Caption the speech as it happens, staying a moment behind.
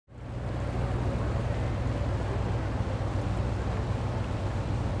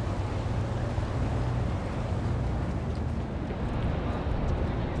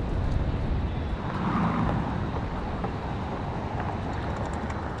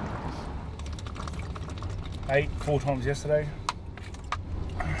ate 4 times yesterday.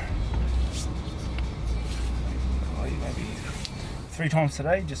 Maybe 3 times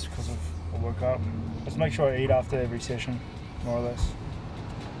today, just because of I woke up. Just make sure I eat after every session, more or less.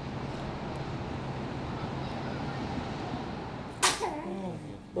 Oh,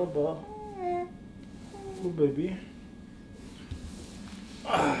 Bubba. Little baby.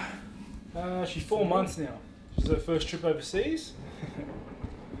 She's 4 months now. She's her first trip overseas.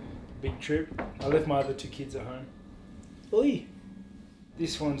 Big trip. I left my other 2 kids at home. Oi!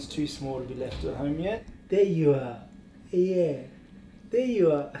 This one's too small to be left at home yet. There you are. Yeah. There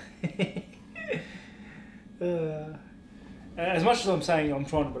you are. As much as I'm saying I'm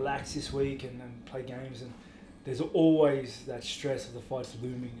trying to relax this week and play games, and there's always that stress of the fights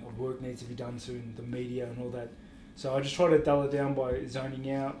looming, of work needs to be done soon, the media and all that. So I just try to dull it down by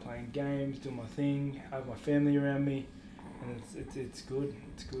zoning out, playing games, doing my thing, have my family around me, and it's good.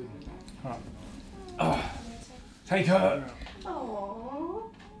 It's good. Huh. Oh, take her. Aww,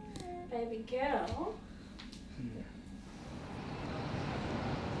 baby girl. Yeah.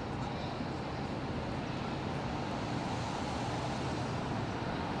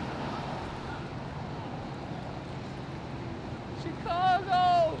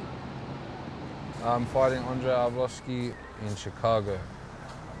 Chicago! I'm fighting Andrei Arlovski in Chicago,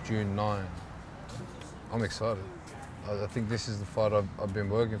 June 9. I'm excited. I think this is the fight I've been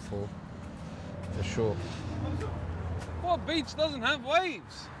working for sure. What beach doesn't have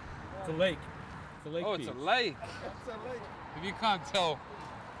waves? It's a lake. It's a lake. Oh, it's a lake. It's a lake. If you can't tell,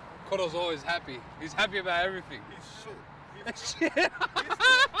 Cotto's always happy. He's happy about everything. He's shit. Shit. He's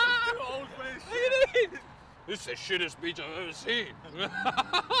too old for his shit. This is the shittest beach I've ever seen.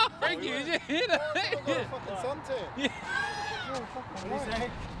 Frankie, you just hit it. I've got a fucking suntan. Yeah. What do you say?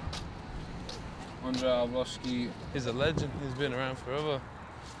 Andrei Arlovski is a legend. He's been around forever.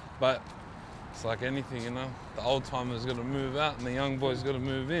 But it's like anything, you know. The old timers got to move out and the young boys got to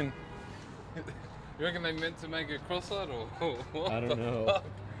move in. You reckon they meant to make it cross-eyed or what? I don't know. Fuck?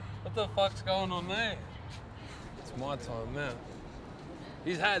 What the fuck's going on there? It's my time now.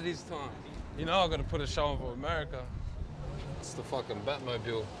 He's had his time. You know I got to put a show on for America. It's the fucking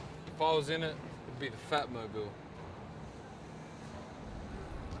Batmobile. If I was in it, it'd be the Fatmobile.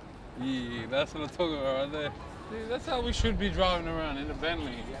 Yeah, that's what I'm talking about right there. Dude, that's how we should be driving around in a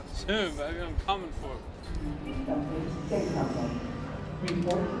Bentley. Soon, baby, I'm coming for it.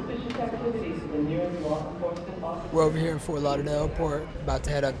 We're over here in Fort Lauderdale Airport, about to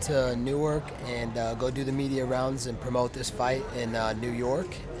head up to Newark and go do the media rounds and promote this fight in New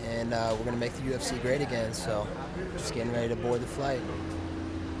York. And we're going to make the UFC great again, so just getting ready to board the flight.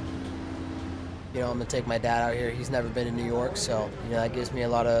 You know, I'm going to take my dad out here. He's never been to New York, so you know that gives me a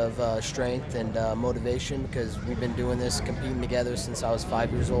lot of strength and motivation because we've been doing this, competing together since I was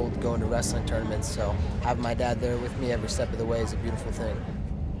 5 years old, going to wrestling tournaments. So having my dad there with me every step of the way is a beautiful thing.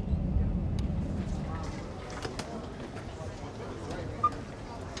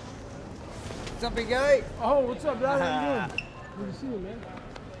 What's up, big guy? Oh, what's up, Dad? How you doing? Good to see you, man.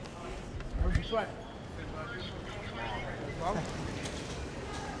 How's your fight?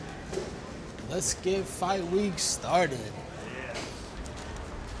 Let's get fight week started.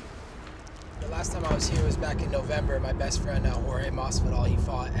 The last time I was here was back in November. My best friend, Jorge Masvidal, he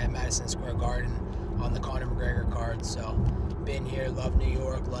fought at Madison Square Garden on the Conor McGregor card. So, been here, love New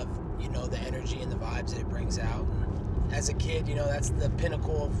York, love, you know, the energy and the vibes that it brings out. And as a kid, you know, that's the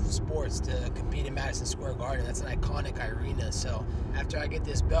pinnacle of sports, to compete in Madison Square Garden. That's an iconic arena. So, after I get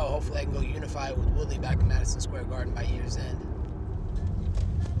this belt, hopefully I can go unify with Woodley back in Madison Square Garden by year's end.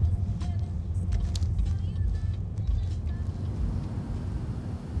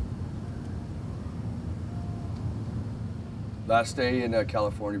 Last day in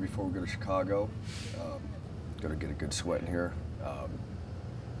California before we go to Chicago. Gonna get a good sweat in here.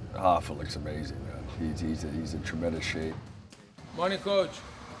 Hoffa looks amazing, man. He's in tremendous shape. Morning, coach.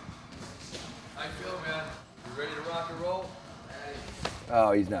 How you feeling, man? You ready to rock and roll?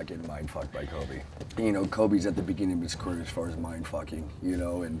 Oh, he's not getting mind fucked by Colby. You know, Colby's at the beginning of his career as far as mind fucking, you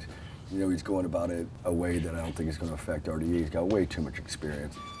know, and you know he's going about it a way that I don't think is going to affect RDA. He's got way too much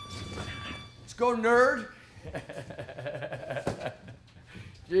experience. Let's go, nerd.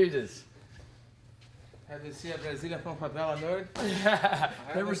 Jesus. Have you seen a Brazilian from favela nerd?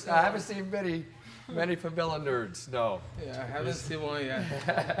 I haven't seen many favela nerds, no. Yeah, I haven't seen one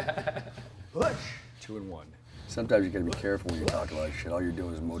yet. Push. 2-1. Sometimes you gotta be careful when you talk a lot of shit. All you're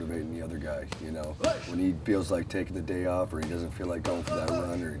doing is motivating the other guy, you know? When he feels like taking the day off, or he doesn't feel like going for that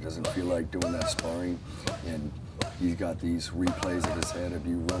run, or he doesn't feel like doing that sparring, and he's got these replays in his head of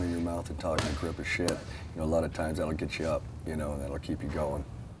you running your mouth and talking a grip of shit. You know, a lot of times that'll get you up, you know, and that'll keep you going.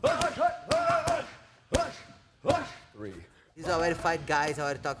 3. He's already fight guys,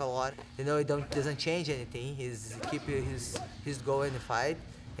 already talk a lot. You know, he doesn't change anything. He's keep his goal in the fight,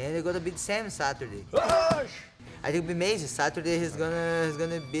 and it's gonna be the same Saturday. I think it'll be amazing. Saturday he's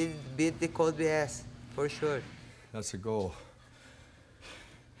gonna beat the Colby ass for sure. That's a goal.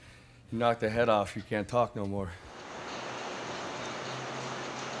 You knock the head off, you can't talk no more.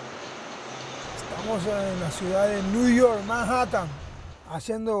 Estamos en la ciudad de New York, Manhattan,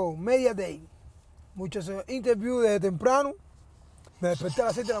 haciendo media day. Muchos interviews desde temprano. Me desperté a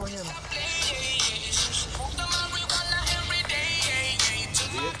las 7 de la mañana.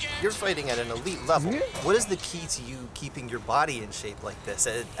 You're fighting at an elite level. What is the key to you keeping your body in shape like this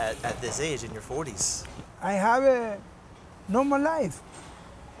at this age in your 40s? I have a normal life.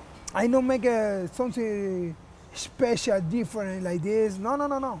 I don't make something special, different like this.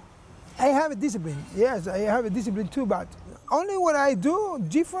 No. I have a discipline. Yes, I have a discipline too, but only what I do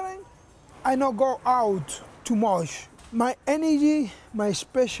different, I don't go out too much. My energy, my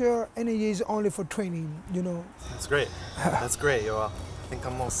special energy is only for training, you know. That's great. That's great, Yoel. I think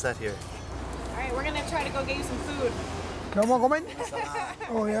I'm all set here. All right, we're gonna try to go get you some food. Come on, come in.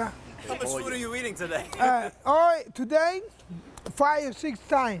 Oh, yeah. How much food are you eating today? All right, today, 5 or 6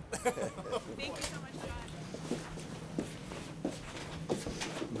 times. Thank you so much, John.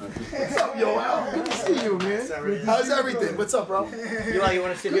 What's up, Yoel? Good to see you, man. How's everything? What's up, bro? Yoel, you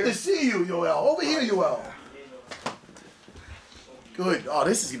want to sit here? Good to see you, Yoel. Over here, Yoel. Good. Oh,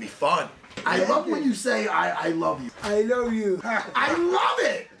 this is gonna be fun. I love when you say I love you. I love you. I love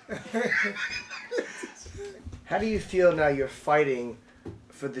it. How do you feel now you're fighting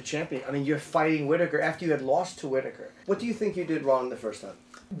for the champion? I mean, you're fighting Whittaker after you had lost to Whittaker. What do you think you did wrong the first time?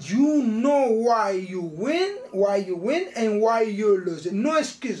 You know why you win, and why you lose. No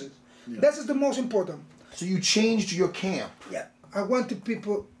excuses. Yeah. That's the most important. So you changed your camp. Yeah. I want the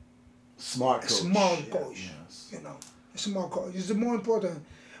people Smart coach. smart coach. Yes. You know, a smart coach is the more important.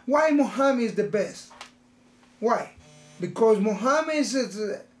 Why Muhammad is the best? Why? Because Muhammad is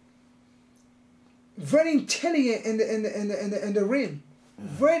very intelligent in the ring.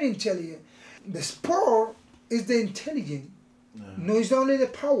 Very intelligent. The sport is the intelligent. No, it's only the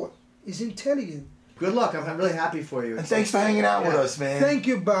power. It's intelligent. Good luck. I'm really happy for you. And thanks for hanging out with us, man. Thank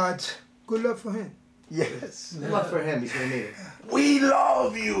you, but good luck for him. Yes. Good luck for him. He's going to need it. We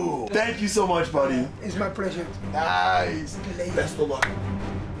love you. Thank you so much, buddy. It's my pleasure. Nice. Best of luck.